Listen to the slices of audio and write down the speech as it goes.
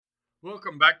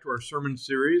Welcome back to our sermon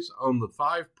series on the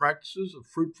 5 practices of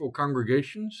fruitful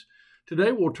congregations.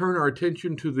 Today we'll turn our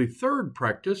attention to the third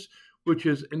practice, which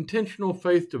is intentional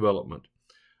faith development.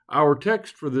 Our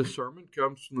text for this sermon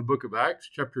comes from the book of Acts,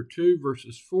 chapter 2,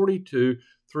 verses 42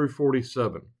 through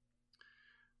 47.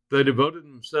 They devoted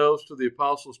themselves to the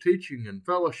apostles' teaching and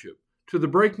fellowship, to the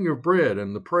breaking of bread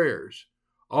and the prayers.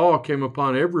 Awe came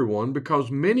upon everyone because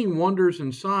many wonders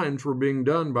and signs were being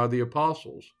done by the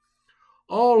apostles.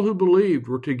 All who believed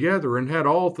were together and had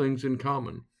all things in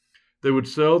common. They would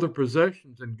sell their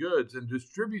possessions and goods and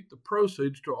distribute the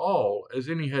proceeds to all as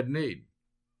any had need.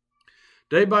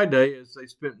 Day by day, as they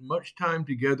spent much time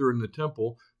together in the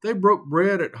temple, they broke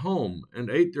bread at home and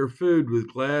ate their food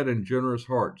with glad and generous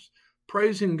hearts,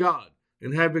 praising God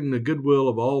and having the goodwill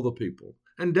of all the people.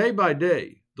 And day by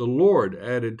day, the Lord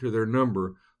added to their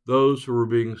number those who were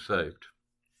being saved.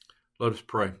 Let us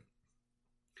pray.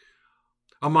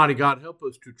 Almighty God, help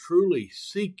us to truly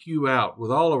seek you out with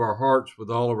all of our hearts,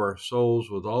 with all of our souls,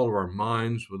 with all of our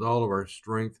minds, with all of our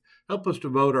strength. Help us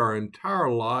devote our entire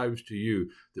lives to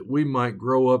you, that we might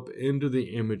grow up into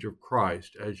the image of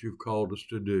Christ as you've called us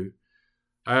to do.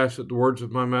 I ask that the words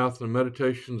of my mouth and the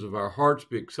meditations of our hearts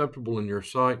be acceptable in your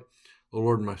sight, O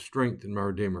Lord, my strength and my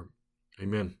Redeemer.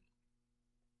 Amen.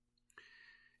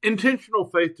 Intentional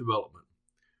faith development.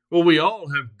 Well, we all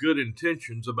have good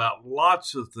intentions about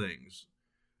lots of things.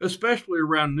 Especially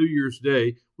around New Year's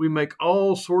Day, we make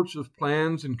all sorts of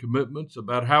plans and commitments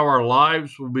about how our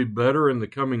lives will be better in the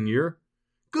coming year.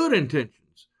 Good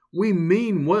intentions. We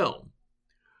mean well.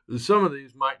 Some of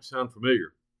these might sound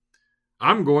familiar.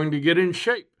 I'm going to get in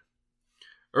shape.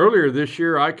 Earlier this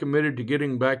year, I committed to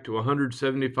getting back to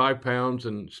 175 pounds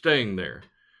and staying there.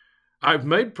 I've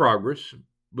made progress,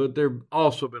 but there have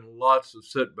also been lots of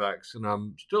setbacks, and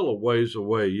I'm still a ways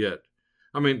away yet.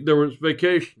 There was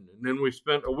vacation, and then we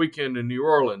spent a weekend in New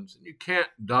Orleans, and you can't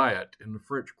diet in the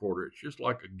French Quarter. It's just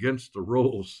like against the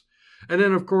rules. And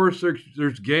then, of course,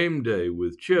 there's game day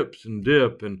with chips and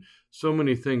dip, and so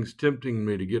many things tempting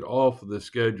me to get off of the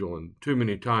schedule, and too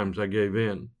many times I gave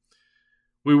in.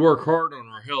 We work hard on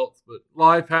our health, but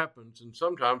life happens, and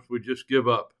sometimes we just give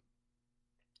up.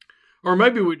 Or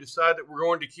maybe we decide that we're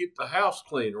going to keep the house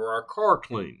clean or our car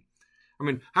clean.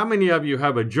 How many of you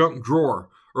have a junk drawer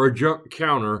or a junk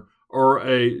counter or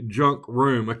a junk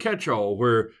room, a catch-all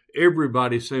where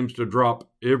everybody seems to drop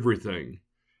everything?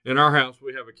 In our house,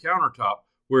 we have a countertop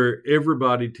where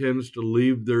everybody tends to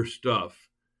leave their stuff.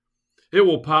 It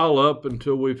will pile up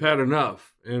until we've had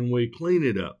enough, and we clean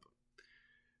it up.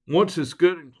 Once it's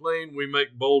good and clean, we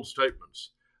make bold statements.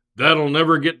 That'll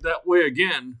never get that way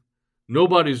again.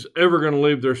 Nobody's ever going to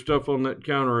leave their stuff on that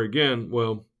counter again.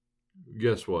 Well,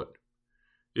 guess what?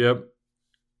 Yep,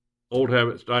 old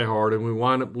habits die hard, and we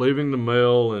wind up leaving the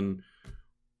mail and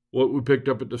what we picked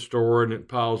up at the store, and it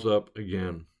piles up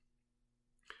again.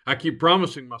 I keep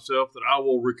promising myself that I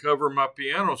will recover my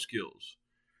piano skills,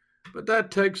 but that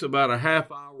takes about a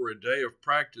half hour a day of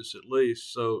practice at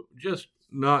least, so just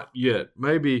not yet.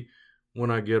 Maybe when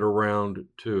I get around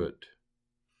to it.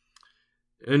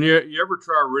 And you ever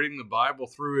try reading the Bible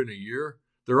through in a year?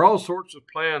 There are all sorts of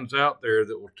plans out there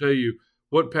that will tell you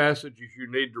what passages you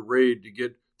need to read to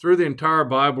get through the entire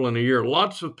Bible in a year.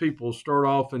 Lots of people start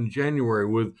off in January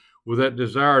with that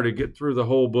desire to get through the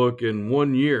whole book in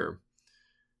 1 year.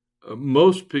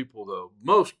 Most people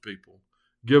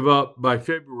give up by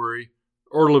February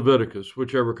or Leviticus,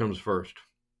 whichever comes first.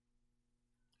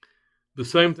 The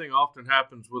same thing often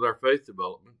happens with our faith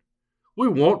development. We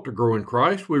want to grow in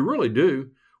Christ. We really do.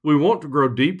 We want to grow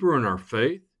deeper in our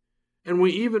faith, and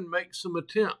we even make some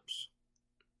attempts.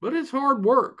 But it's hard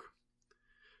work.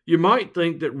 You might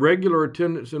think that regular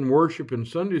attendance in worship and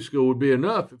Sunday school would be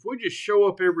enough. If we just show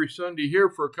up every Sunday here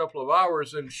for a couple of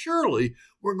hours, then surely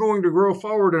we're going to grow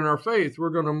forward in our faith. We're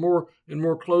going to more and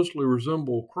more closely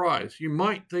resemble Christ. You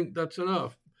might think that's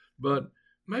enough, but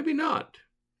maybe not.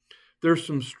 There's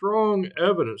some strong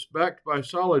evidence backed by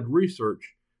solid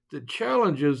research that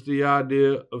challenges the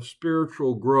idea of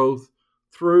spiritual growth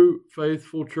through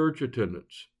faithful church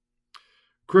attendance.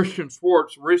 Christian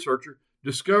Schwartz, a researcher,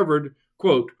 discovered,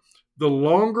 quote, the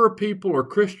longer people are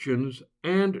Christians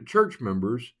and church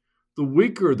members, the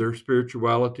weaker their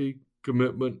spirituality,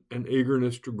 commitment, and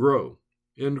eagerness to grow,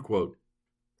 end quote.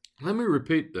 Let me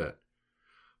repeat that.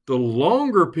 The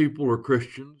longer people are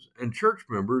Christians and church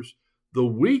members, the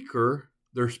weaker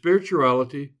their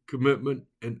spirituality, commitment,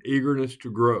 and eagerness to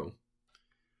grow.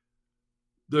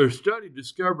 Their study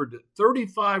discovered that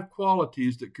 35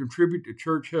 qualities that contribute to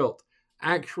church health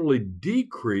actually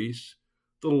decrease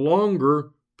the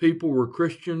longer people were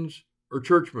Christians or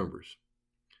church members.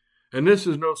 And this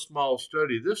is no small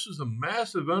study. This is a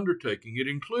massive undertaking. It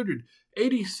included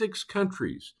 86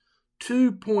 countries,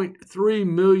 2.3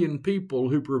 million people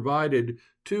who provided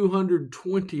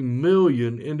 220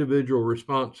 million individual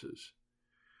responses.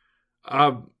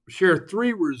 I'll share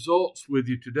 3 results with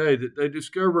you today that they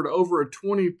discovered over a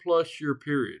 20-plus year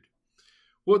period.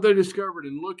 What they discovered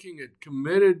in looking at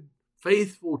committed,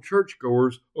 faithful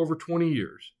churchgoers over 20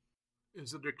 years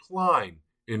is a decline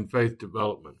in faith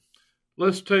development.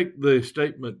 Let's take the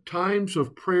statement, times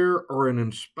of prayer are an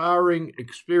inspiring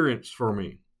experience for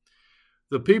me.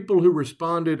 The people who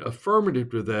responded affirmative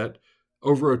to that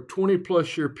over a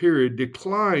 20-plus year period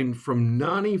declined from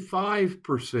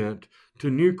 95% to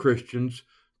new Christians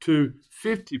to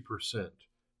 50%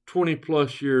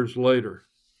 20-plus years later.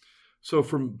 So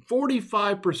from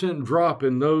 45% drop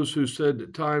in those who said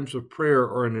that times of prayer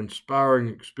are an inspiring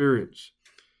experience.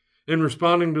 In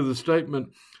responding to the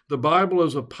statement, the Bible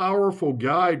is a powerful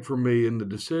guide for me in the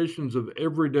decisions of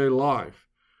everyday life.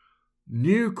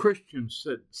 New Christians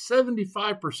said,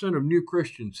 75% of new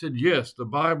Christians said, yes, the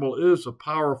Bible is a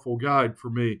powerful guide for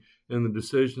me in the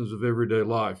decisions of everyday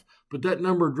life. But that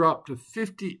number dropped to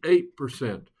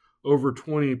 58% over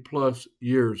 20 plus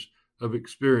years of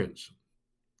experience.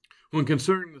 When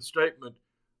considering the statement,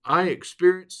 I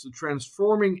experience the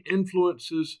transforming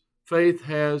influences faith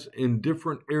has in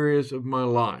different areas of my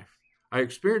life. I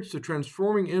experience the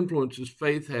transforming influences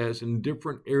faith has in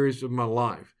different areas of my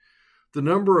life. The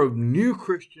number of new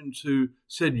Christians who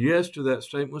said yes to that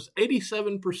statement was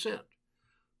 87%.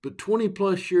 But 20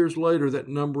 plus years later, that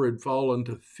number had fallen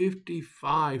to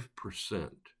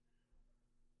 55%.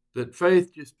 That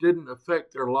faith just didn't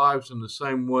affect their lives in the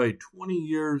same way 20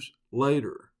 years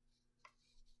later.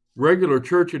 Regular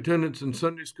church attendance and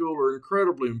Sunday school are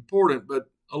incredibly important, but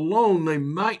alone they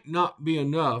might not be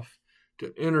enough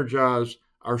to energize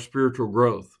our spiritual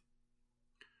growth.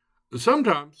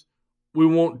 Sometimes we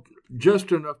want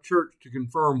just enough church to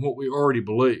confirm what we already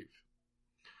believe.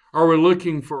 Are we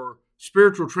looking for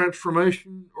spiritual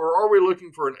transformation, or are we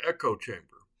looking for an echo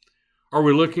chamber? Are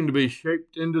we looking to be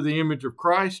shaped into the image of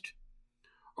Christ,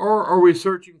 or are we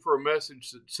searching for a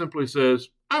message that simply says,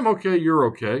 I'm okay, you're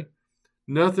okay.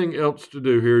 Nothing else to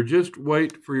do here. Just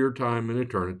wait for your time in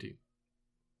eternity.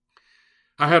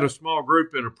 I had a small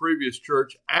group in a previous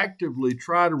church actively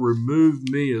try to remove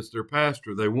me as their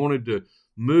pastor. They wanted to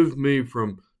move me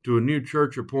to a new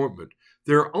church appointment.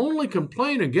 Their only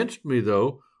complaint against me,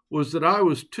 though, was that I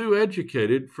was too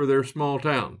educated for their small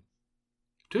town.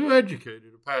 Too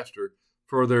educated a pastor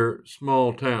for their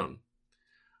small town.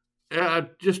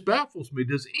 It just baffles me.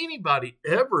 Does anybody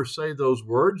ever say those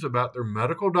words about their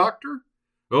medical doctor?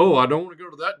 Oh, I don't want to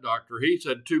go to that doctor. He's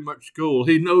had too much school.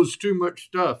 He knows too much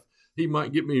stuff. He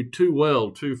might get me too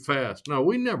well, too fast. No,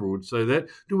 we never would say that.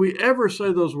 Do we ever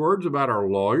say those words about our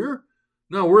lawyer?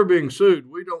 No, we're being sued.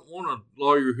 We don't want a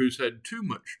lawyer who's had too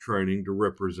much training to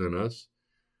represent us.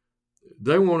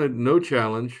 They wanted no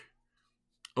challenge,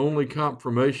 only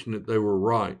confirmation that they were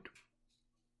right.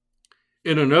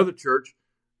 In another church,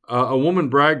 a woman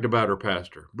bragged about her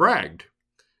pastor. Bragged.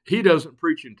 He doesn't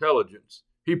preach intelligence.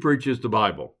 He preaches the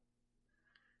Bible.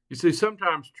 You see,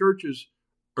 sometimes churches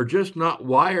are just not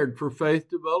wired for faith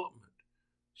development.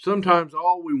 Sometimes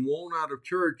all we want out of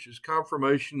church is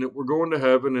confirmation that we're going to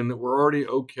heaven and that we're already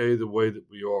okay the way that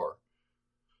we are.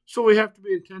 So we have to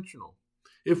be intentional.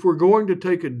 If we're going to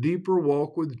take a deeper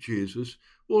walk with Jesus,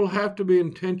 we'll have to be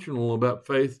intentional about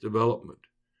faith development.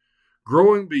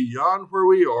 Growing beyond where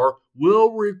we are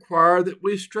will require that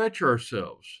we stretch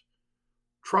ourselves.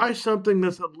 Try something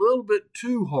that's a little bit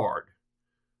too hard.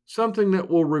 Something that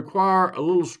will require a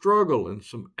little struggle and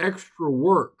some extra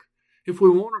work. If we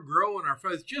want to grow in our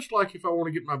faith, just like if I want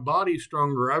to get my body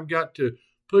stronger, I've got to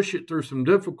push it through some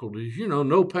difficulties.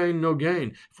 No pain, no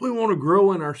gain. If we want to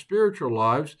grow in our spiritual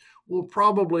lives, we'll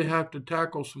probably have to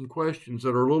tackle some questions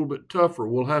that are a little bit tougher.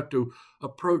 We'll have to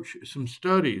approach some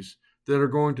studies that are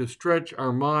going to stretch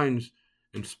our minds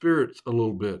and spirits a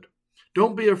little bit.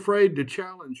 Don't be afraid to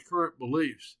challenge current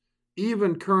beliefs,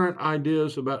 even current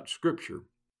ideas about Scripture.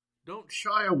 Don't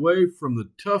shy away from the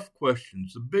tough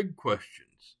questions, the big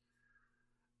questions.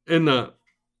 In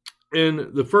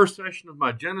the first session of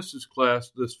my Genesis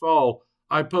class this fall,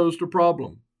 I posed a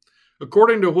problem.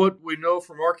 According to what we know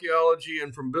from archaeology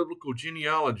and from biblical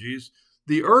genealogies,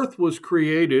 the earth was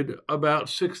created about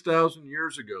 6,000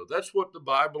 years ago. That's what the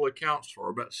Bible accounts for,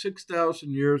 about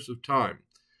 6,000 years of time.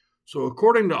 So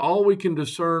according to all we can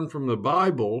discern from the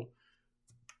Bible,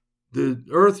 the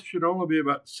earth should only be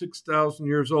about 6,000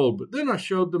 years old. But then I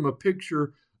showed them a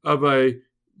picture of a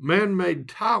man-made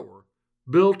tower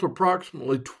built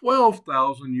approximately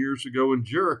 12,000 years ago in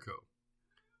Jericho.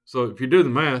 So if you do the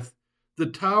math, the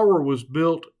tower was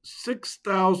built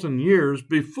 6,000 years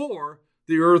before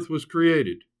the earth was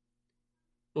created.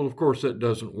 Well, of course, that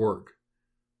doesn't work.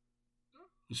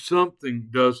 Something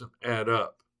doesn't add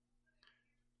up.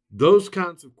 Those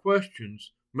kinds of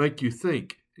questions make you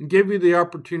think and give you the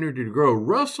opportunity to grow.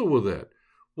 Wrestle with that.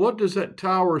 What does that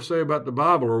tower say about the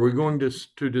Bible? Are we going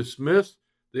to dismiss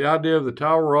the idea of the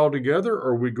tower altogether?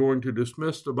 Are we going to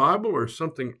dismiss the Bible, or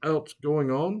something else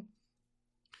going on?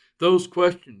 Those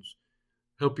questions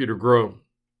help you to grow.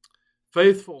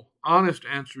 Faithful, honest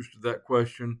answers to that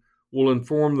question will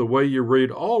inform the way you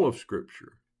read all of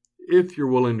Scripture, if you're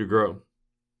willing to grow.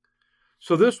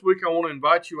 So this week, I want to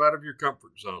invite you out of your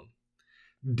comfort zone.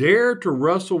 Dare to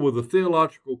wrestle with a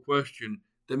theological question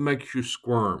that makes you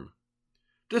squirm.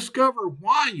 Discover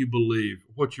why you believe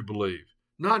what you believe,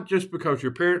 not just because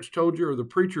your parents told you or the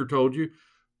preacher told you,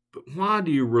 but why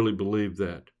do you really believe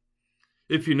that?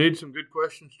 If you need some good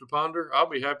questions to ponder, I'll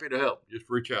be happy to help. Just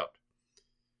reach out.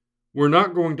 We're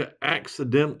not going to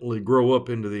accidentally grow up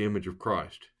into the image of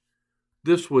Christ.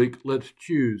 This week, let's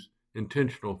choose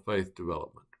intentional faith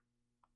development.